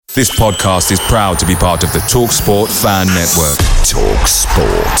This podcast is proud to be part of the TalkSport Fan Network.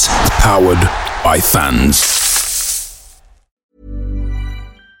 TalkSport. Powered by fans.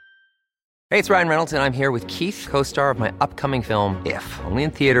 Hey, it's Ryan Reynolds, and I'm here with Keith, co-star of my upcoming film, If, only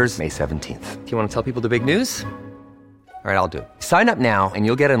in theaters May 17th. Do you want to tell people the big news? All right, I'll do it. Sign up now and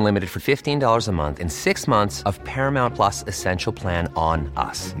you'll get unlimited for $15 a month and 6 months of Paramount Plus Essential Plan on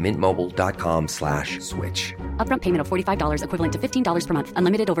us. MintMobile.com/switch. Upfront payment of $45 equivalent to $15 per month.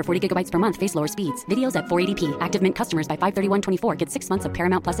 Unlimited over 40 gigabytes per month. Face lower speeds. Videos at 480p. Active Mint customers by 531.24 get 6 months of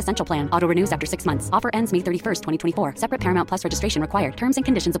Paramount Plus Essential Plan. Auto renews after 6 months. Offer ends May 31st, 2024. Separate Paramount Plus registration required. Terms and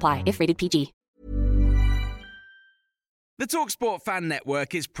conditions apply if rated PG. The TalkSport Fan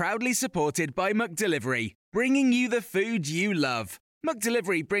Network is proudly supported by McDelivery, bringing you the food you love.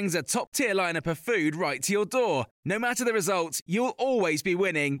 McDelivery brings a top-tier lineup of food right to your door. No matter the result, you'll always be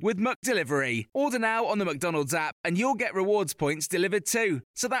winning with McDelivery. Order now on the McDonald's app and you'll get rewards points delivered too.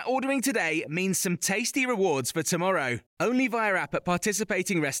 So that ordering today means some tasty rewards for tomorrow. Only via app at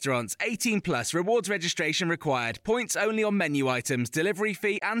participating restaurants. 18 plus. Rewards registration required. Points only on menu items. Delivery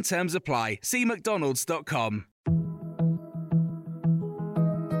fee and terms apply. See mcdonalds.com.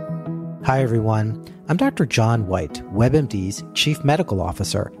 Hi everyone, I'm Dr. John White, WebMD's Chief Medical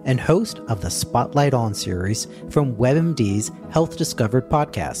Officer and host of the Spotlight On series from WebMD's Health Discovered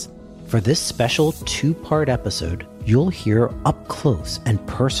podcast. For this special 2-part episode, you'll hear up close and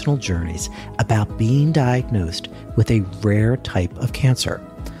personal journeys about being diagnosed with a rare type of cancer,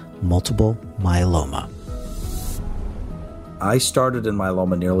 multiple myeloma. I started in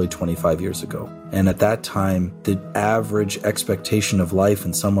myeloma nearly 25 years ago. And at that time, the average expectation of life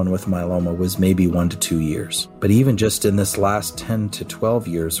in someone with myeloma was maybe 1 to 2 years. But even just in this last 10 to 12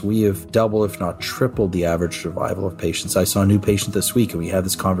 years, we have doubled, if not tripled, the average survival of patients. I saw a new patient this week, and we had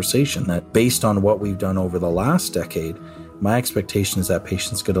this conversation that based on what we've done over the last decade, my expectation is that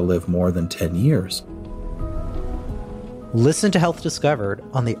patient's going to live more than 10 years. Listen to Health Discovered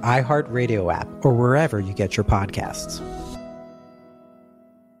on the iHeartRadio app or wherever you get your podcasts.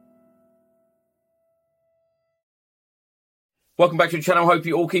 Welcome back to the channel. Hope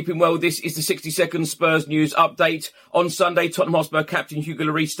you're all keeping well. This is the 60-second Spurs news update. On Sunday, Tottenham Hotspur captain Hugo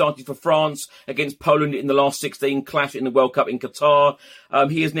Lloris started for France against Poland in the last 16 clash in the World Cup in Qatar.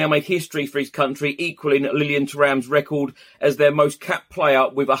 He has now made history for his country, equaling Lilian Thuram's record as their most capped player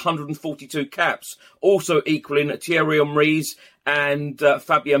with 142 caps, also equaling Thierry Henry's and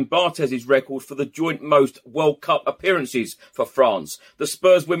Fabien Barthez's record for the joint most World Cup appearances for France. The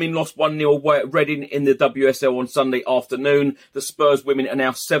Spurs women lost 1-0 away at Reading in the WSL on Sunday afternoon. The Spurs women are now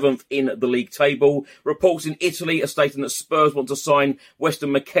 7th in the league table. Reports in Italy are stating that Spurs want to sign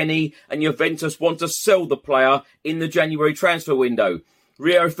Weston McKennie and Juventus want to sell the player in the January transfer window.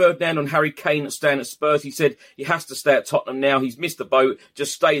 Rio Ferdinand and Harry Kane stand at Spurs. He said he has to stay at Tottenham now. He's missed the boat.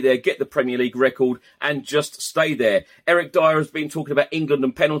 Just stay there, get the Premier League record, and just stay there. Eric Dier has been talking about England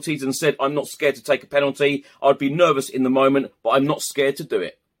and penalties and said, I'm not scared to take a penalty. I'd be nervous in the moment, but I'm not scared to do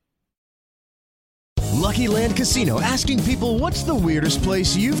it. Lucky Land Casino, asking people, what's the weirdest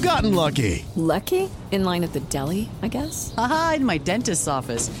place you've gotten lucky? Lucky? In line at the deli, I guess? Aha, in my dentist's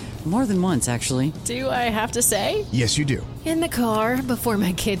office. More than once, actually. Do I have to say? Yes, you do. In the car before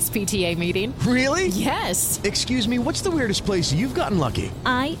my kids' PTA meeting. Really? Yes. Excuse me, what's the weirdest place you've gotten lucky?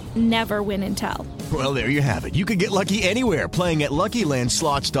 I never win and tell. Well, there you have it. You can get lucky anywhere, playing at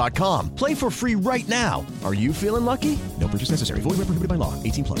LuckyLandSlots.com. Play for free right now. Are you feeling lucky? No purchase necessary. Void where prohibited by law.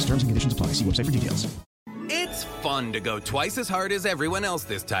 18 plus. Terms and conditions apply. See website for details. It's fun to go twice as hard as everyone else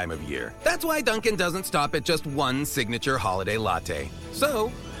this time of year. That's why Dunkin' doesn't stop at just one signature holiday latte.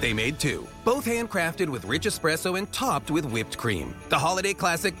 So, they made 2, both handcrafted with rich espresso and topped with whipped cream. The holiday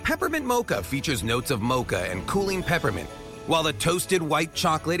classic Peppermint Mocha features notes of mocha and cooling peppermint, while the toasted white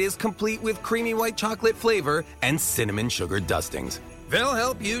chocolate is complete with creamy white chocolate flavor and cinnamon sugar dustings. They'll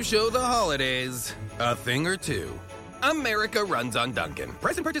help you show the holidays a thing or two. America runs on Dunkin'.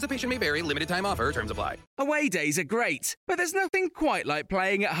 Price and participation may vary. Limited time offer. Terms apply. Away days are great, but there's nothing quite like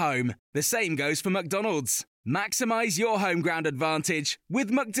playing at home. The same goes for McDonald's. Maximise your home ground advantage with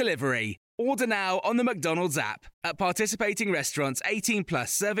McDelivery. Order now on the McDonald's app. At participating restaurants, 18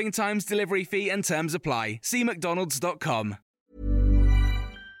 plus, serving times, delivery fee and terms apply. See mcdonalds.com.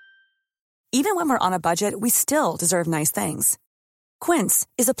 Even when we're on a budget, we still deserve nice things. Quince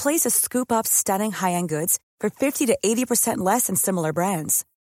is a place to scoop up stunning high-end goods for 50 to 80% less than similar brands.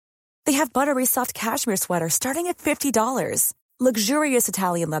 They have buttery soft cashmere sweaters starting at $50, luxurious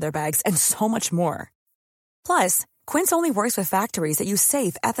Italian leather bags, and so much more. Plus, Quince only works with factories that use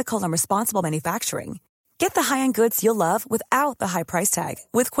safe, ethical, and responsible manufacturing. Get the high-end goods you'll love without the high price tag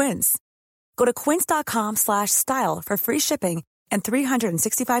with Quince. Go to quince.com/style for free shipping and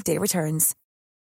 365-day returns.